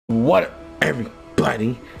What up,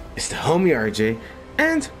 everybody? It's the homie RJ,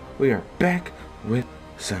 and we are back with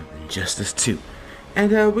some Injustice 2.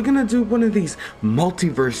 And we're gonna do one of these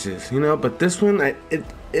multiverses, you know, but this one,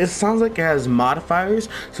 it sounds like it has modifiers,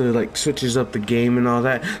 so it like switches up the game and all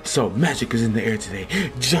that. So magic is in the air today.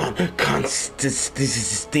 John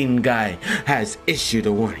Constantine guy has issued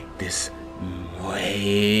a warning. This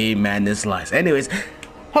way madness lies. Anyways,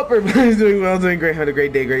 hope everybody's doing well, doing great, having a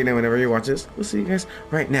great day, great night, whenever you watch this. We'll see you guys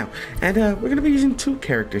right now. And we're gonna be using 2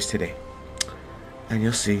 characters today, and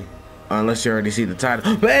you'll see, unless you already see the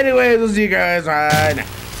title. But anyways, we'll see you guys right now.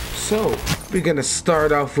 So we're gonna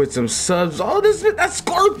start off with some subs. Oh, that's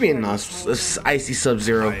Scorpion. No, it's Icy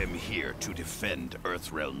Sub-Zero. I am here to defend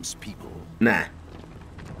Earthrealm's people. Nah.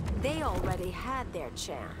 They already had their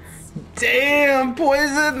chance. Damn,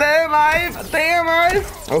 poison, damn life, damn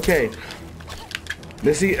life. Okay.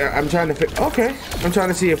 Let's see. I'm trying to fix. Okay. I'm trying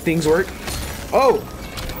to see if things work. Oh.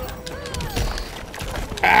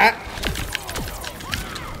 Ah.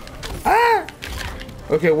 Ah.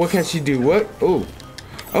 Okay. What can she do? What? Oh.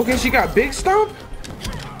 Okay. She got big stomp.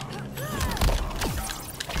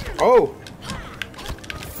 Oh.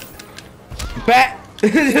 Bat.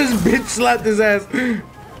 Just bitch slapped his ass.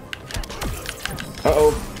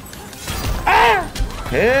 Uh-oh. Ah.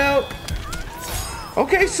 Help.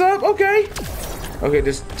 Okay, sub. Okay. Okay,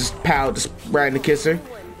 just pow, just right in the kisser.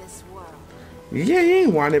 Yeah, you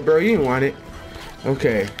ain't want it, bro. You ain't want it.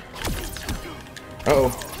 Okay.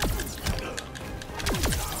 Uh-oh.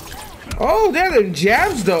 Oh, they're them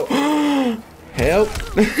jabs, though. Help.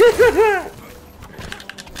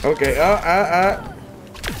 Okay,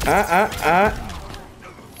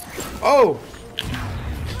 Oh.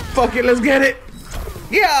 Fuck it, let's get it.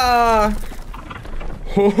 Yeah.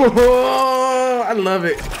 Oh, I love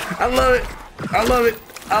it. I love it. I love it.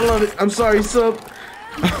 I love it. I'm sorry, sub.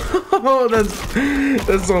 Oh, that's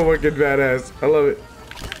so fucking badass. I love it.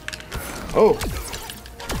 Oh.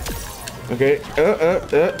 Okay.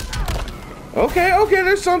 Okay, okay,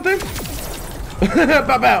 there's something.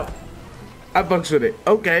 Bow bow. I bucks with it.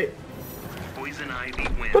 Okay. Poison Ivy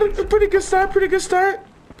wins. But a pretty good start, pretty good start.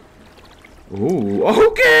 Ooh,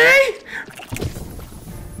 okay.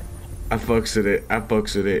 I fucks with it. I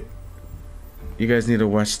fucks with it. You guys need to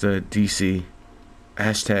watch the DC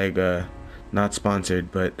hashtag not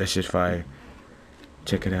sponsored, but that shit fire.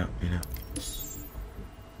 Check it out, you know.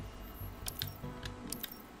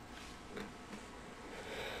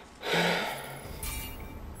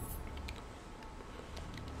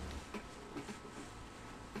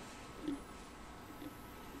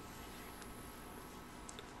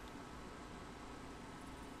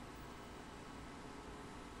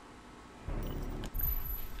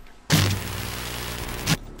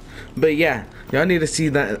 But yeah, y'all need to see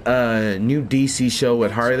that new DC show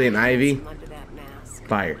with Harley and Ivy.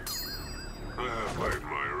 Fire. I have my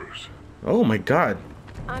admirers. Oh my god.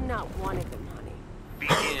 I'm not one of them,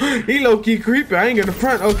 honey. He low-key creepy. I ain't gonna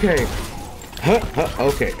front. Okay.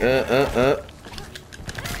 Okay.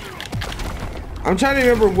 I'm trying to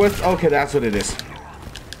remember what. Okay, that's what it is.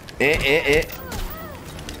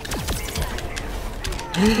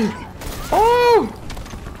 Oh.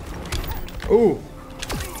 Ooh.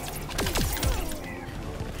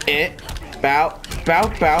 Bow, bow,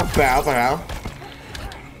 bow, bow, bow.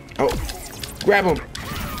 Oh, grab him.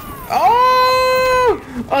 Oh!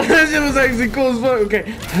 Oh, that shit was actually cool as fuck. Okay.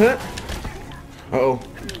 Huh? Uh-oh.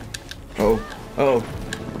 Oh. Uh-oh.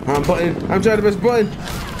 I'm trying to press button.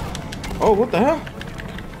 Oh, what the hell?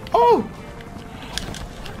 Oh!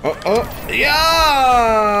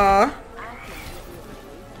 Yeah!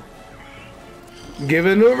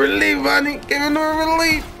 Giving her relief, honey. Giving her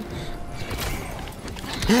relief.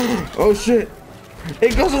 Oh shit.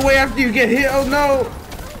 It goes away after you get hit. Oh no.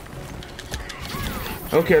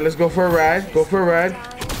 Okay, let's go for a ride. Go for a ride.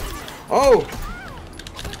 Oh.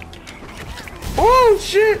 Oh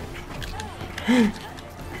shit.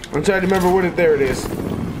 I'm trying to remember what it. There it is.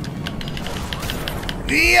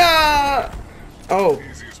 Yeah. Oh,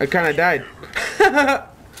 I kind of died.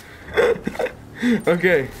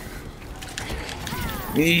 Okay.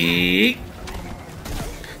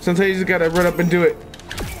 Sometimes you just gotta run up and do it.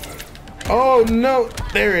 Oh no,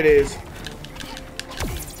 there it is.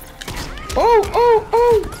 Oh,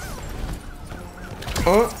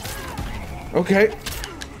 okay.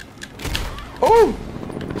 Oh,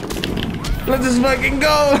 let this fucking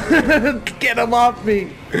go. Get him off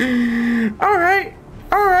me. All right.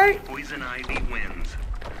 Poison Ivy wins.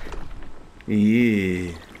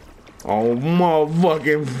 Yeah. Oh,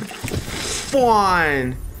 motherfucking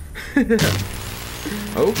fun.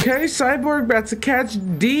 Okay, Cyborg about to catch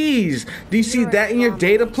D's. Do you see that in your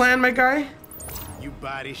data plan, my guy? You You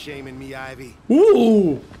body shaming me, Ivy?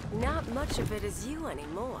 Ooh. Not much of it is you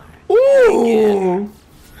anymore. Ooh.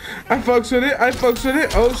 I fucks with it. I fucks with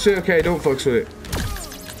it. Oh shit. Okay, don't fucks with it.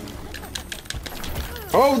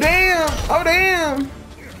 Oh damn. Oh damn.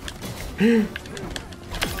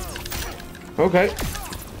 Okay.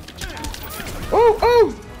 Oh,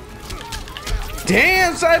 oh!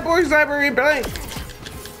 Damn, cyborg replay.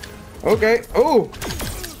 Okay. Oh.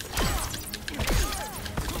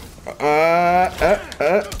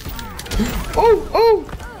 Oh, oh.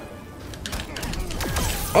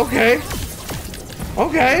 Okay.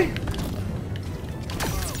 Okay.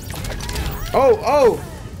 Oh, oh.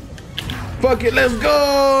 Fuck it, let's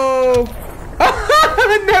go.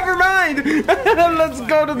 Never mind. Let's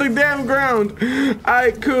go to the damn ground.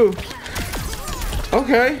 Alright, cool.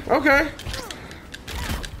 Okay, okay.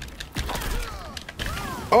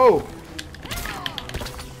 Oh.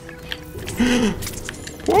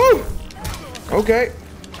 Woo. Okay.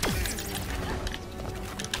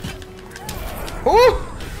 Oh.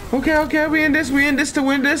 Okay, okay. We in this to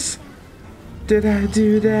win this. Did I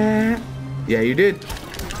do that? Yeah, you did.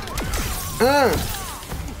 Ah!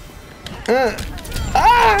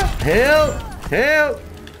 Help! Help!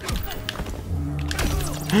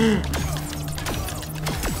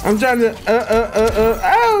 I'm trying to,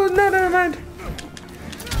 oh, no, never mind.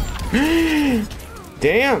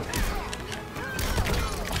 Damn.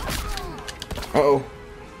 Uh-oh.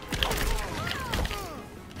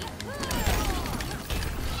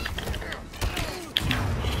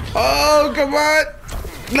 Oh, come on.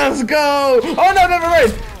 Let's go. Oh, no, never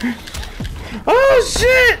mind. Oh,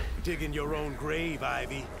 shit. Digging your own grave,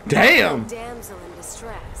 Ivy. Damn. Damsel in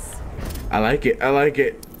distress. I like it. I like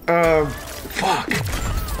it. Fuck.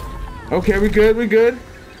 Okay, we good. We good.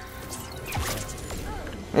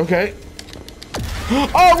 Okay.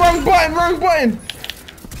 Oh, wrong button. Wrong button.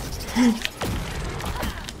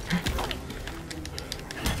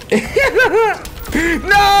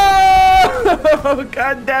 No!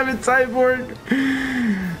 God damn it, Cyborg.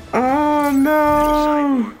 Oh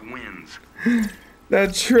no. Wins.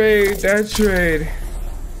 That trade.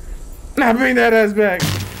 Now bring that ass back.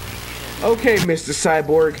 Okay, Mr.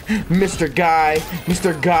 Cyborg, Mr.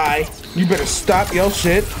 Guy, you better stop your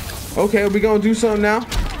shit. Okay, we gonna do something now.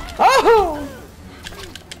 Oh!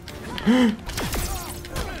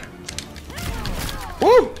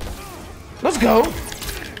 Woo! Let's go.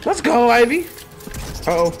 Let's go, Ivy.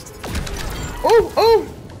 Uh-oh. Oh, oh!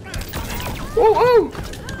 Oh,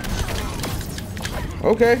 oh!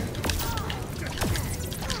 Okay.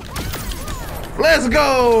 Let's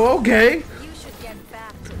go! Okay. You should get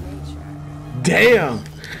back to nature. Damn!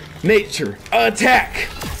 Nature, attack!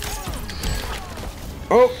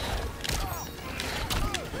 Oh!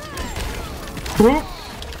 Boop!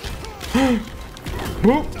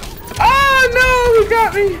 Boop! Ah, no! He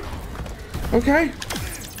got me! Okay.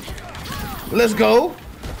 Let's go.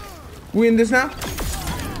 We in this now?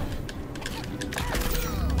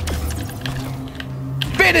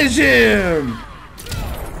 Finish him!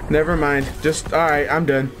 Never mind. Just, alright, I'm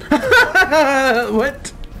done.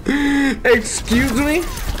 What? Excuse me?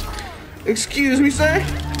 Excuse me, sir?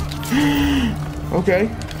 Okay.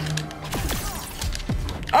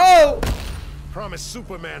 Oh! Promised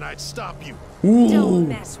Superman I'd stop you. Ooh. Don't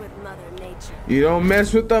mess with Mother Nature. You don't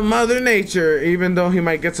mess with the Mother Nature, even though he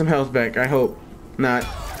might get some health back. I hope not.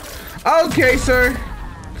 Okay, sir.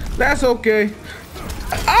 That's okay.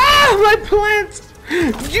 Ah, my plants!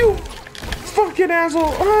 You fucking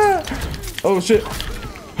asshole! Ah. Oh shit!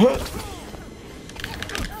 Huh.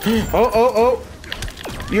 Oh, oh, oh!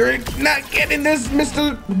 You're not getting this,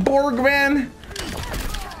 Mr. Borgman.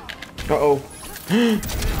 Uh oh.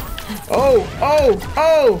 Oh, oh,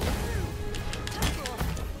 oh!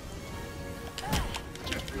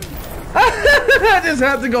 I just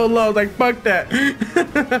have to go low, like fuck that.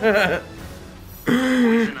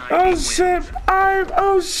 Oh shit,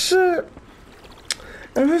 oh shit.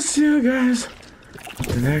 And let's see you guys in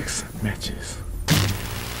the next matches.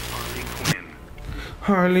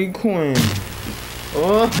 Harley Quinn.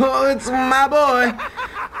 Oh, it's my boy.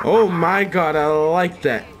 Oh my god, I like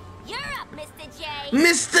that. You're up, Mr. J.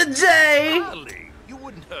 Mr. J! Harley, you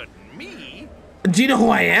wouldn't hurt me. Do you know who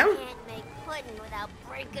I am? Can't make pudding without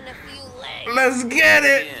breaking a few legs. Let's get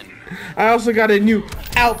it! I also got a new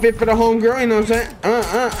outfit for the homegirl, you know what I'm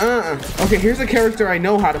saying? Okay, here's a character I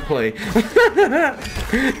know how to play.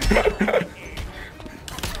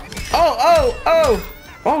 Oh, oh, oh!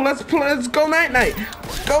 Oh, let's go night-night.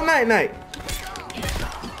 Go night-night.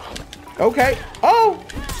 Okay. Oh!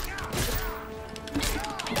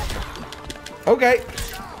 Okay.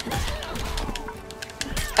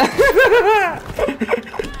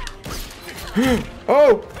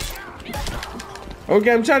 Oh!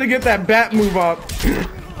 Okay, I'm trying to get that bat move off.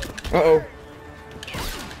 Uh-oh.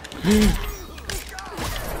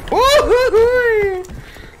 Woo-hoo-hoo!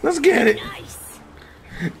 Let's get it.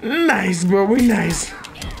 Nice, bro. We nice.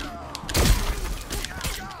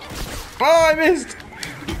 Oh, I missed.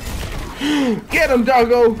 Get him,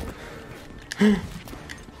 doggo.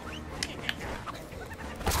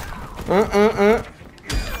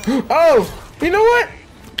 Oh, you know what?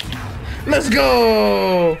 Let's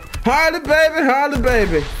go. Harley, baby, Harley,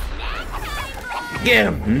 baby. Get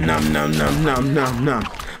him. Nom, nom, nom, nom, nom, nom.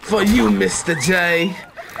 For you, Mr. J.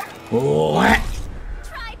 What?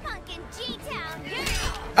 Try punkin' G-Town.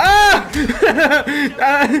 Ah!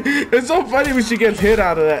 It's so funny when she gets hit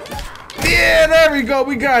out of that. Yeah, there we go.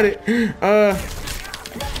 We got it.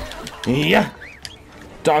 Yeah.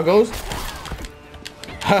 Doggos.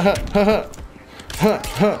 Ha ha ha ha. Ha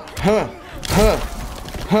ha ha ha.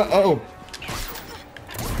 Ha oh.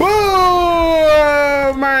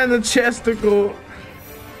 Boom! Man, the chesticle.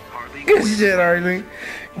 Good shit, Harley.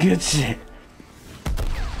 Good shit.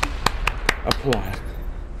 Applaud.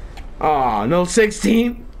 Aw, no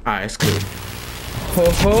 16? Alright, it's cool. Ho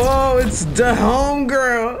ho, it's the home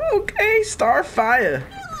girl. Okay, Starfire.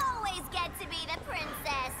 You always get to be the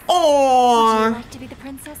princess. Aww. Would you like to be the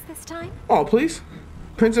princess this time? Oh, please.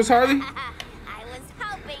 Princess Harley? I was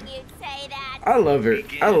hoping you'd say that. I love her.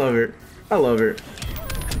 I love her. I love her.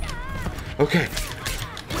 Okay.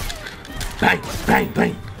 Bang, bang,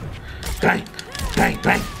 bang. Bang, bang,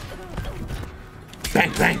 bang.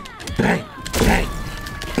 Bang, bang, bang, bang,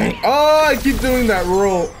 bang. Oh, I keep doing that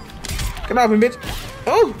roll. Get off me, bitch.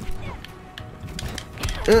 Oh.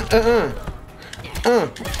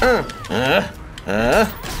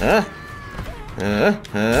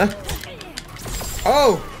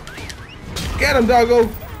 Oh. Get him, doggo.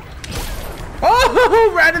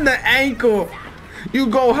 Oh, right in the ankle. You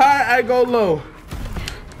go high, I go low.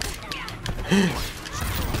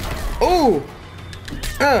 Oh.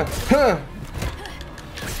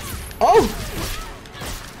 Oh.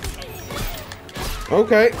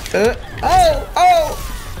 Okay. Oh.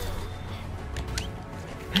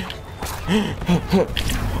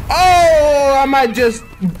 Oh, I might just.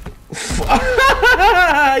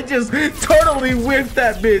 I just totally whiffed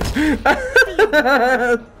that bitch.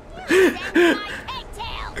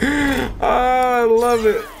 Oh, I love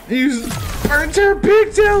it. You burnt her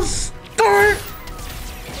pigtails. Start.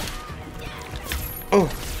 Oh.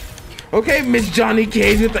 Okay, Miss Johnny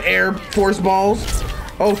Cage with the Air Force balls.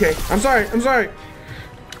 Okay, I'm sorry.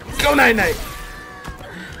 Go night night.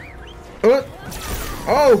 Oh,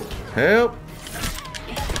 help.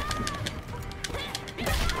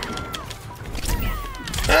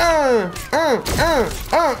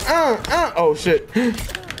 Oh shit.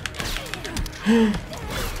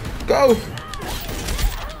 Go.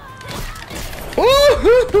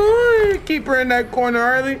 Ooh, keep her in that corner,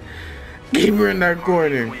 Harley. Keep her in that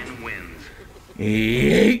corner.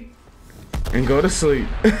 Eat. And go to sleep.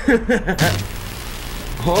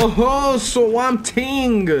 Oh, Swamp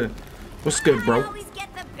Ting. What's good, bro? I always get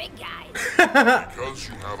the big guys. Because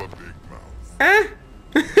you have a big mouth. Eh?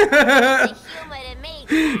 The humor to me.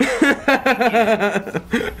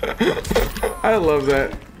 I love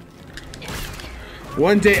that.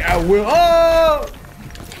 One day I will. Oh!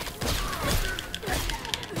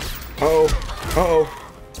 Uh-oh. Uh-oh.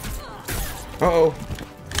 Uh-oh.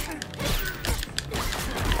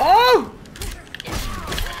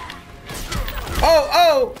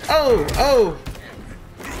 Oh! Oh!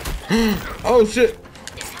 Oh shit.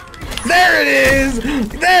 There it is!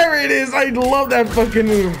 There it is! I love that fucking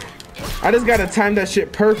move. I just gotta time that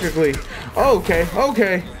shit perfectly. Okay.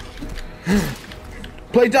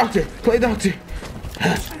 Play doctor.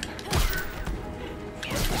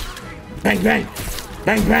 Bang, bang.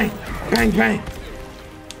 Bang, bang. Bang, bang.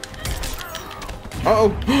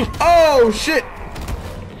 Uh-oh. Oh, shit.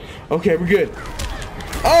 Okay, we're good.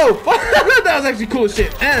 Oh, that was actually cool as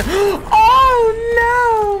shit. Oh,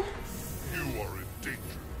 no. You are in danger.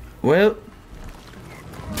 Well.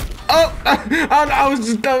 Oh, I was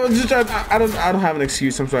just trying. I don't have an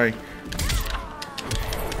excuse. I'm sorry.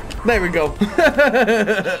 There we go.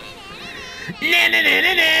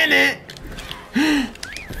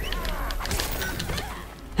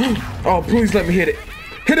 Oh, please let me hit it.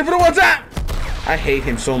 Hit it for the one time. I hate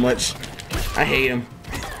him so much. I hate him.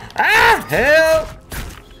 Ah, help.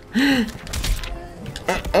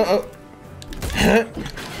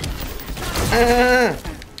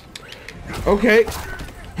 Okay.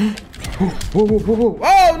 Whoa.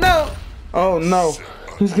 Oh no. Oh no.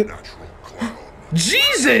 He's good.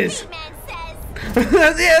 Jesus. Man says,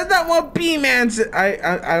 Yeah, that one B, man.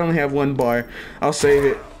 I only have one bar. I'll save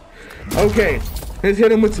it. Okay, let's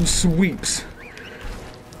hit him with some sweeps.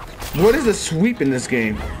 What is a sweep in this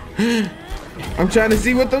game? I'm trying to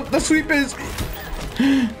see what the sweep is.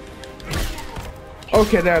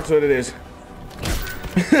 Okay, that's what it is.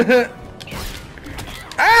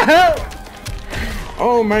 Ah!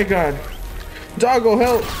 Oh my god. Doggo,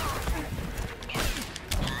 help.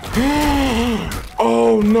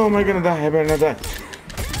 Oh no, am I gonna die? I better not die.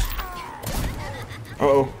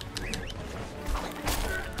 Uh-oh.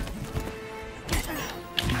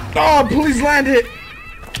 Oh, please land it.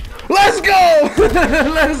 Let's go!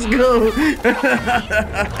 Let's go!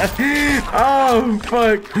 Oh,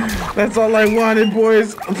 fuck. That's all I wanted,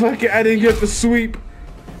 boys. Fuck it, I didn't get the sweep.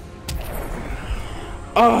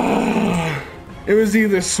 Oh, it was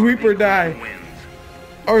either sweep or die.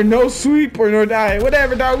 Or no sweep or no die.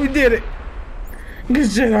 Whatever, dog, we did it. Good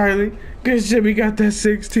shit, Harley. Good shit, we got that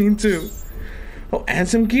 16 too. Oh, and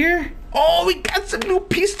some gear? Oh, we got some new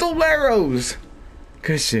pistoleros.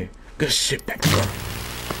 Good shit. Good shit, back girl.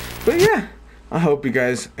 But yeah, I hope you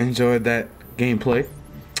guys enjoyed that gameplay.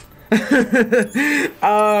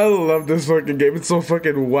 I love this fucking game. It's so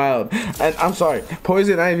fucking wild. And I'm sorry,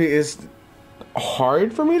 Poison Ivy is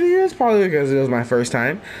hard for me to use, probably because it was my first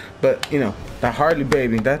time. But you know, that Harley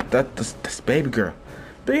baby, that's baby girl.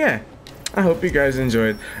 But yeah, I hope you guys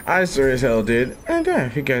enjoyed. I sure as hell did. And yeah,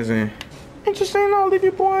 if you guys are interested, I'll leave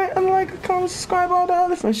your boy a like, a comment, subscribe, all that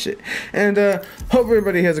other fun shit. And hope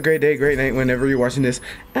everybody has a great day, great night whenever you're watching this.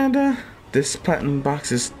 And this platinum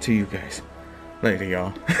box is to you guys. Later,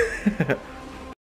 y'all.